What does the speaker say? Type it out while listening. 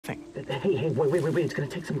Hey, wait. It's gonna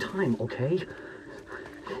take some time, okay?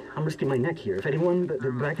 I'm risking my neck here. If anyone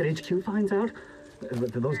back at HQ finds out,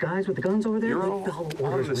 those guys with the guns over there, You're all they'll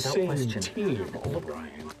orders on the without same question. team,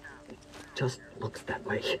 O'Brien. Just looks that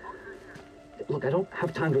way. Look, I don't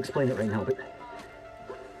have time to explain it right now, but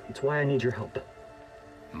it's why I need your help.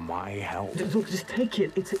 My help? Look, just take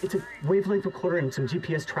it. It's a wavelength recorder and some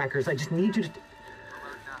GPS trackers. I just need you to...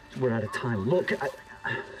 We're out of time. Look,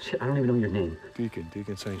 shit, I don't even know your name.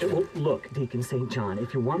 Deacon St. John. Look, Deacon St. John,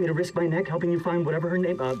 if you want me to risk my neck helping you find whatever her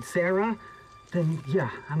name, Sarah, then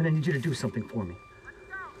yeah, I'm gonna need you to do something for me.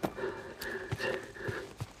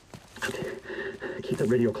 Okay. Keep the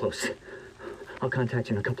radio close. I'll contact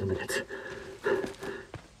you in a couple of minutes.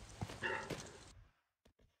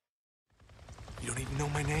 You don't even know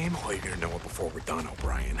my name? Well, you're gonna know it before we're done,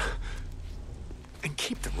 O'Brien. And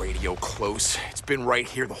keep the radio close. It's been right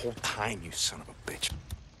here the whole time, you son of a bitch.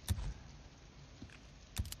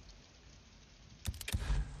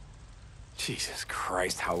 Jesus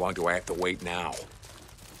Christ, how long do I have to wait now?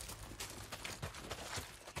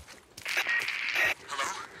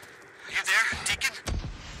 Hello? Are you there, Deacon?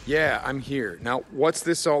 Yeah, I'm here. Now, what's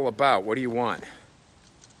this all about? What do you want?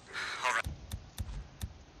 All right.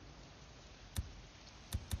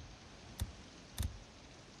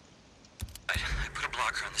 I put a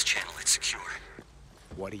blocker on this channel. It's secure.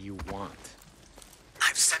 What do you want?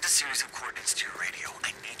 I've sent a series of coordinates to your radio.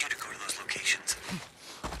 I need you to go to those locations.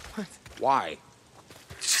 What? Why?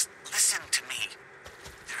 Just listen to me.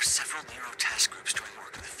 There are several Nero task groups doing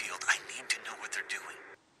work in the field. I need to know what they're doing.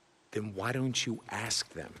 Then why don't you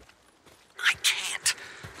ask them? I can't.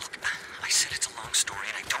 Look, I said it's a long story,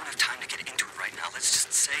 and I don't have time to get into it right now. Let's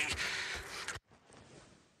just say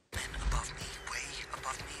the men above me, way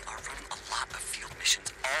above me, are running a lot of field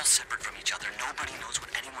missions, all separate from each other. Nobody knows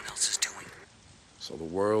what anyone else is doing. So the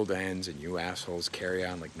world ends and you assholes carry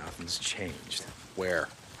on like nothing's changed. Where?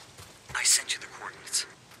 I sent you the coordinates.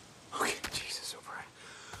 Okay, Jesus, O'Brien.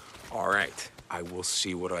 All right, I will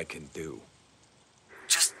see what I can do.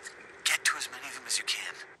 Just get to as many of them as you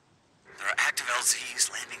can. There are active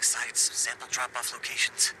LZs, landing sites, sample drop-off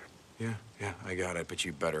locations. Yeah, I got it, but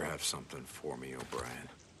you better have something for me, O'Brien.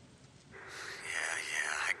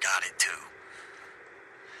 Yeah, I got it too.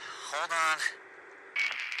 Hold on.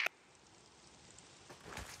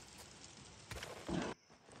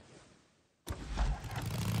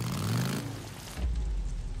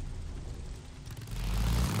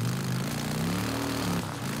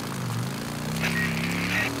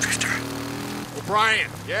 O'Brien,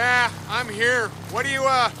 yeah, I'm here. What do you,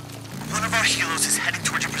 One of our helos is heading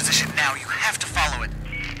toward your position now. You have to follow it.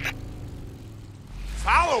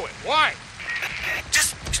 Follow it? Why?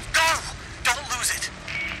 Just go! Don't lose it.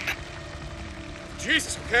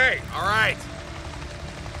 Jesus, okay, all right.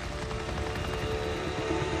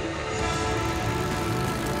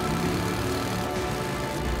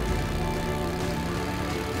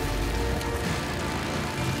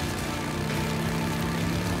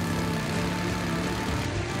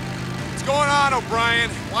 What's going on, O'Brien?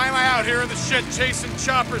 Why am I out here in the shit chasing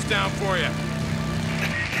choppers down for you?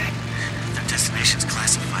 Their destination's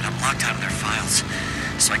classified. I'm locked out of their files.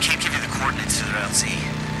 So I can't give you the coordinates to their LZ.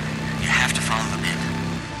 You have to follow them in.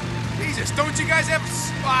 Jesus, don't you guys have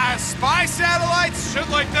spy satellites? Shit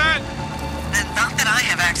like that? And not that I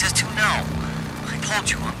have access to, no. I told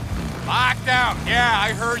you I'm... Locked out. Yeah,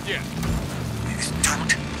 I heard you.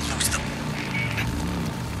 Don't lose them.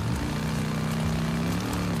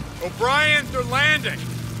 O'Brien, they're landing.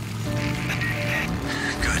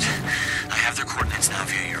 Good. I have their coordinates now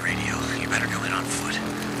via your radio. You better go in on foot.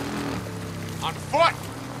 On foot?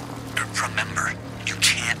 Remember, you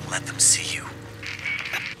can't let them see you.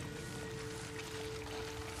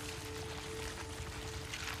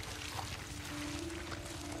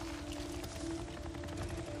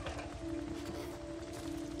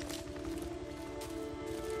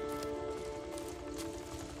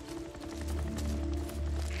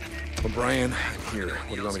 O'Brien, I'm here. What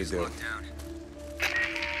do you want me to do?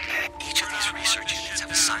 Each of these research units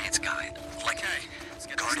have a science guide, like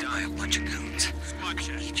guarded by a bunch of goons. I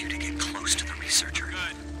need you to get close to the researcher.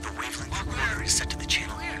 The wavelength recorder is set to the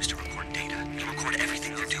channel used to record data. It'll record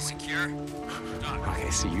everything they're doing. Okay,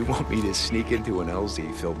 so you want me to sneak into an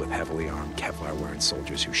LZ filled with heavily armed Kevlar-wearing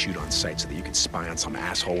soldiers who shoot on sight so that you can spy on some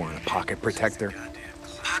asshole wearing a pocket protector?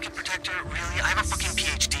 Pocket protector? Really? I have a fucking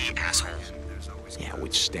PhD, asshole. Yeah,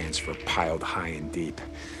 which stands for piled high and deep.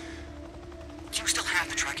 Do you still have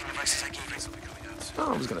the tracking devices I gave you?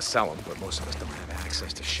 Oh, I was gonna sell them, but most of us don't have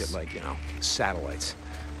access to shit like, satellites.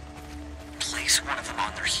 Place one of them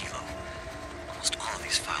on their helo. Almost all of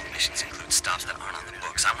these filed missions include stops that aren't on the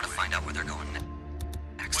books. I'm gonna find out where they're going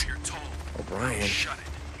next. What you're told. O'Brien. Shut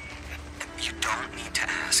it. You don't need to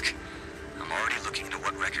ask. I'm already looking into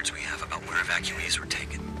what records we have about where evacuees were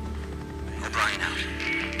taken. O'Brien out.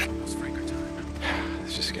 It's Franker time.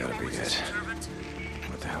 This just gotta be it.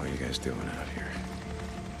 What the hell are you guys doing out here?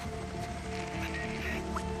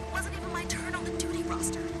 Wait, wasn't even my turn on the duty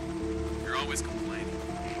roster. You're always complaining.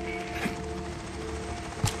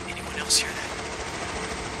 Anyone else hear that?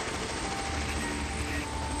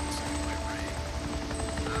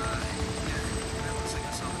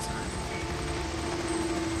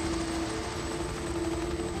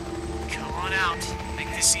 Come on out. Make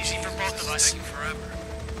this easy for both of us. Taking forever.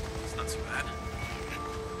 It's not so bad.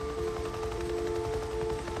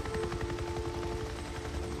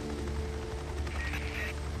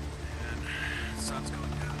 Man, the sun's going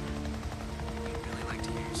down. You'd really like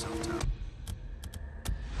to hear yourself talk.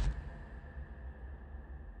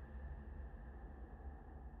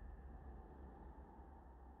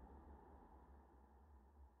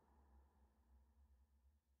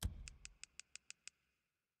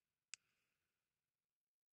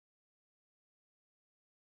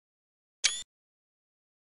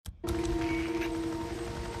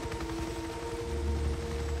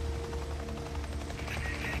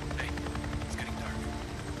 Hey, it's getting dark.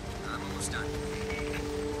 I'm almost done.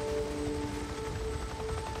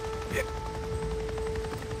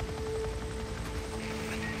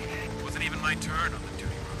 Wasn't even my turn on the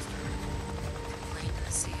duty roster. Lane in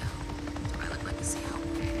the CO. Do I look like the CO?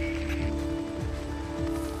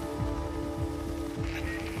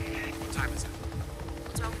 What time is it?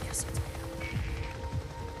 What's wrong with your suits, man?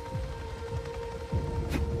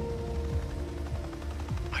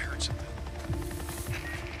 I heard something.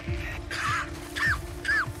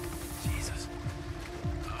 Jesus.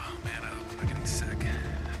 Oh, man, I'm not getting sick.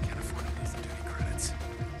 I can't afford to lose the duty credits.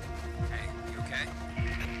 Hey, you okay?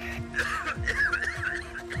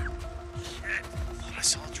 Shit. Thought I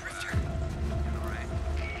saw a drifter. All right.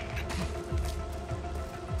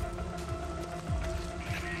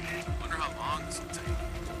 Wonder how long this will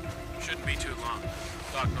take. Shouldn't be too long.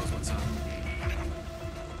 Doc knows what's up.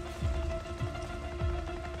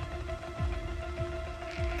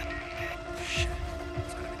 Shit.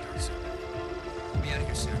 It's gonna be dark soon. Be out of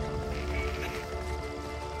here soon.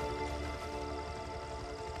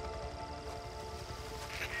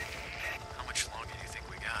 How much longer do you think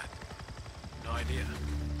we got? No idea.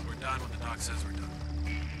 We're done when the doc says we're done.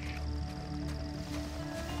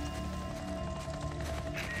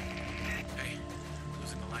 Hey, we're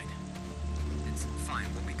losing the light. It's fine.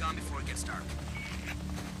 We'll be gone before it gets dark.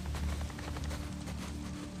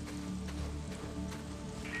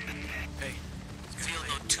 Hey, it's Field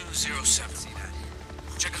getting note late. 207. See that?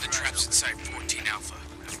 Checking the traps inside 14 Alpha.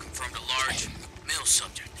 Have confirmed a large male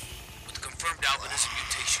subject with a confirmed albinism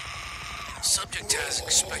mutation. Subject has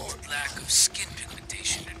expected lack of skin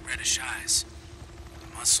pigmentation and reddish eyes.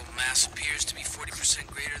 Muscle mass appears to be 40%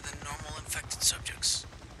 greater than normal infected subjects.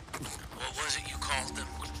 What was it you called them?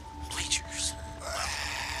 Bleachers.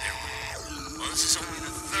 Well, this is only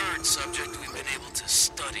the third subject we've been able to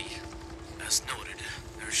study. As noted,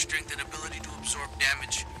 their strength and ability to absorb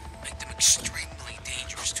damage make them extremely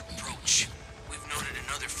dangerous to approach. We've noted in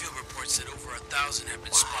other field reports that over 1,000 have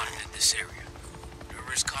been spotted in this area.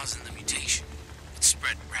 Whatever is causing the mutation, it's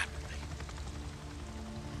spread rapidly.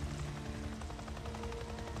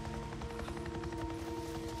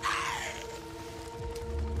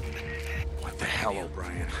 What the hell,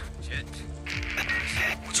 O'Brien? Shit.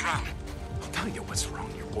 What's wrong? I'll tell you what's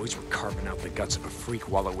wrong. Your boys were carving out the guts of a freak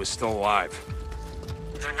while it was still alive.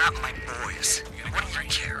 They're not my boys. What do you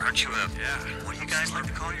care? Aren't you what do you guys like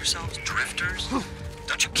to call yourselves? Drifters?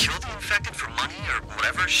 Don't you kill the infected for money or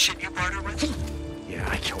whatever shit you barter with? Yeah,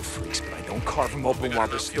 I kill freaks, but I don't carve them open while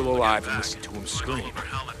they're still alive and listen to them We're gonna scream. leave our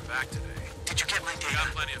helmet back today. Did you get my We data? got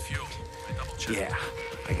plenty of fuel. I double checked. Yeah,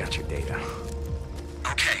 I got your data.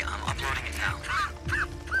 Okay, I'm uploading it now.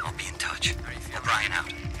 I'll be in touch. O'Brien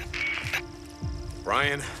out.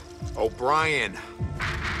 Brian? O'Brien!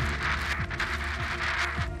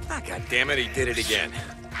 Ah, God damn it, he did it again.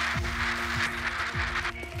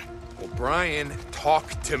 O'Brien, talk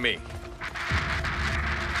to me.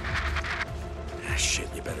 Ah, shit,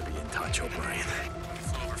 you better be in touch, O'Brien. You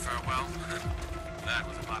flew over farewell. That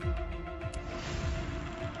was a lot of...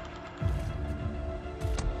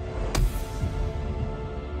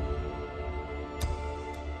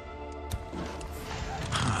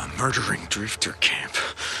 Murdering drifter camp.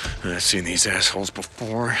 I've seen these assholes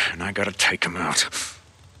before, and I gotta take them out.